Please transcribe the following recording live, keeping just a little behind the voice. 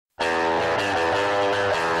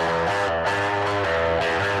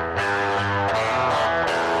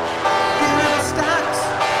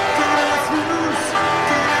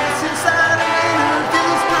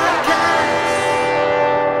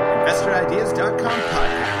InvestorIdeas.com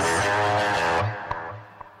podcast.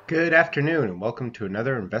 Good afternoon and welcome to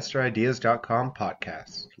another InvestorIdeas.com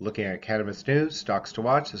podcast, looking at cannabis news, stocks to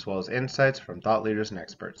watch, as well as insights from thought leaders and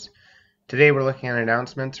experts. Today we're looking at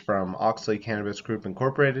announcements from Auxly Cannabis Group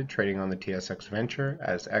Incorporated, trading on the TSXV Venture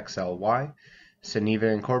as XLY, Sena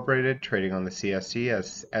Incorporated, trading on the CSE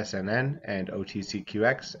as SNN and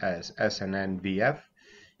OTCQX as SNNVF,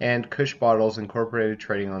 and Kush Bottles Incorporated,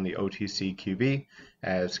 trading on the OTCQB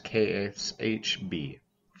as KSHB.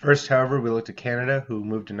 First, however, we looked at Canada, who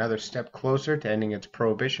moved another step closer to ending its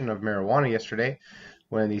prohibition of marijuana yesterday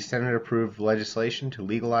when the Senate approved legislation to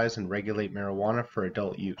legalize and regulate marijuana for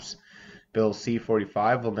adult use. Bill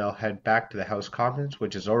C-45 will now head back to the House Commons,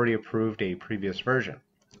 which has already approved a previous version.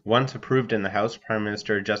 Once approved in the House, Prime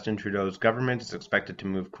Minister Justin Trudeau's government is expected to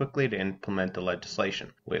move quickly to implement the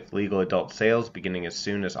legislation, with legal adult sales beginning as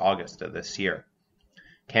soon as August of this year.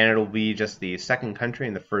 Canada will be just the second country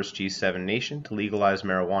and the first G7 nation to legalize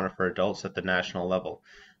marijuana for adults at the national level.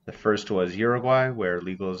 The first was Uruguay, where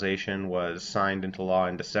legalization was signed into law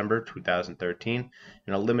in December 2013,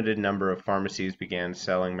 and a limited number of pharmacies began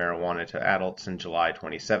selling marijuana to adults in July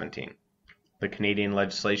 2017. The Canadian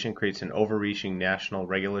legislation creates an overreaching national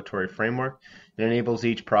regulatory framework and enables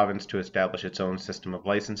each province to establish its own system of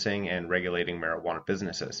licensing and regulating marijuana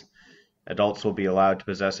businesses. Adults will be allowed to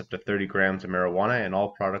possess up to 30 grams of marijuana, and all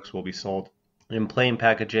products will be sold in plain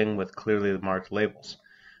packaging with clearly marked labels.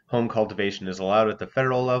 Home cultivation is allowed at the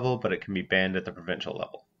federal level, but it can be banned at the provincial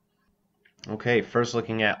level. Okay, first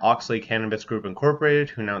looking at Auxly Cannabis Group Incorporated,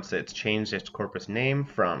 who announced that it's changed its corporate name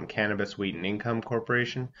from Cannabis Wheat and Income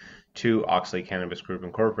Corporation to Auxly Cannabis Group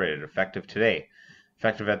Incorporated, effective today.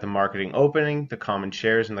 Effective at the marketing opening, the common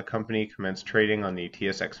shares in the company commenced trading on the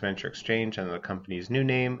TSXV Venture Exchange under the company's new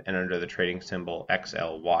name and under the trading symbol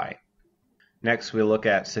XLY. Next, we look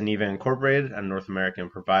at Sena Incorporated, a North American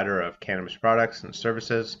provider of cannabis products and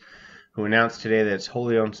services, who announced today that its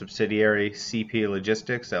wholly owned subsidiary, CP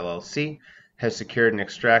Logistics LLC, has secured an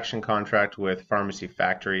extraction contract with Pharmacy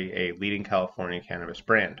Factory, a leading California cannabis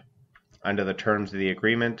brand. Under the terms of the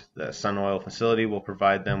agreement, the Sun Oil facility will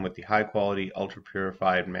provide them with the high-quality,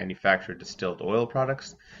 ultra-purified manufactured distilled oil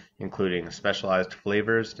products, including specialized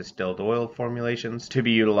flavors, distilled oil formulations, to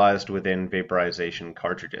be utilized within vaporization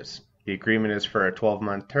cartridges. The agreement is for a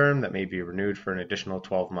 12-month term that may be renewed for an additional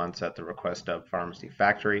 12 months at the request of Pharmacy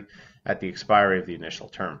Factory at the expiry of the initial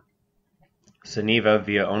term. Sena,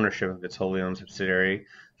 via ownership of its wholly owned subsidiary,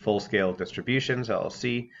 Full Scale Distributions,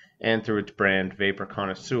 LLC, and through its brand Vapor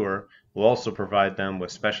Connoisseur, will also provide them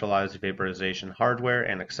with specialized vaporization hardware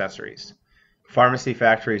and accessories. Pharmacy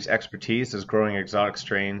Factory's expertise is growing exotic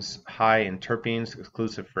strains high in terpenes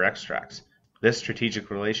exclusive for extracts. This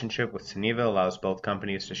strategic relationship with Sena allows both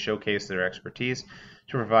companies to showcase their expertise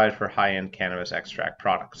to provide for high-end cannabis extract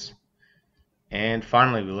products. And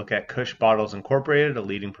finally, we look at Kush Bottles Incorporated, a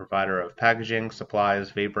leading provider of packaging,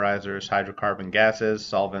 supplies, vaporizers, hydrocarbon gases,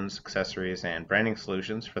 solvents, accessories, and branding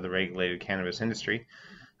solutions for the regulated cannabis industry,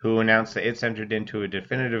 who announced that it's entered into a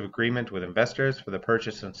definitive agreement with investors for the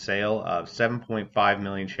purchase and sale of 7.5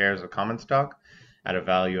 million shares of common stock at a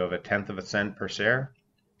value of 1/10 of a cent per share,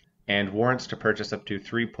 and warrants to purchase up to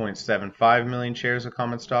 3.75 million shares of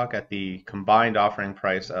common stock at the combined offering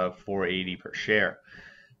price of $4.80 per share,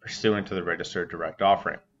 pursuant to the registered direct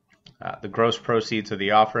offering. The gross proceeds of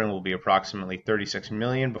the offering will be approximately $36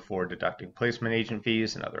 million before deducting placement agent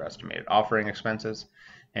fees and other estimated offering expenses,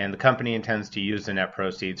 and the company intends to use the net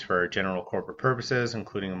proceeds for general corporate purposes,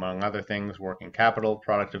 including, among other things, working capital,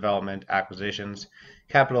 product development, acquisitions,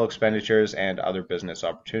 capital expenditures, and other business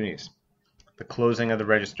opportunities. The closing of the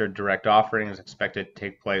registered direct offering is expected to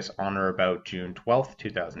take place on or about June 12,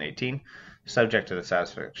 2018, subject to the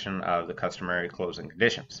satisfaction of the customary closing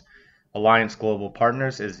conditions. Alliance Global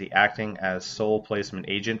Partners is the acting as sole placement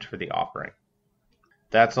agent for the offering.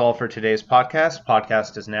 That's all for today's podcast.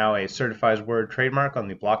 Podcast is now a certified word trademark on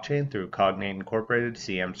the blockchain through Cognate Incorporated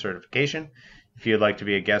CM certification. If you'd like to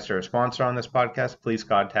be a guest or a sponsor on this podcast, please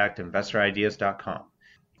contact InvestorIdeas.com.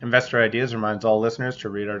 Investor Ideas reminds all listeners to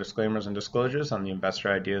read our disclaimers and disclosures on the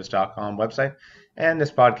InvestorIdeas.com website, and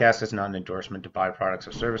this podcast is not an endorsement to buy products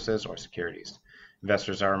or services or securities.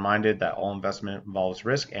 Investors are reminded that all investment involves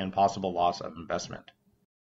risk and possible loss of investment.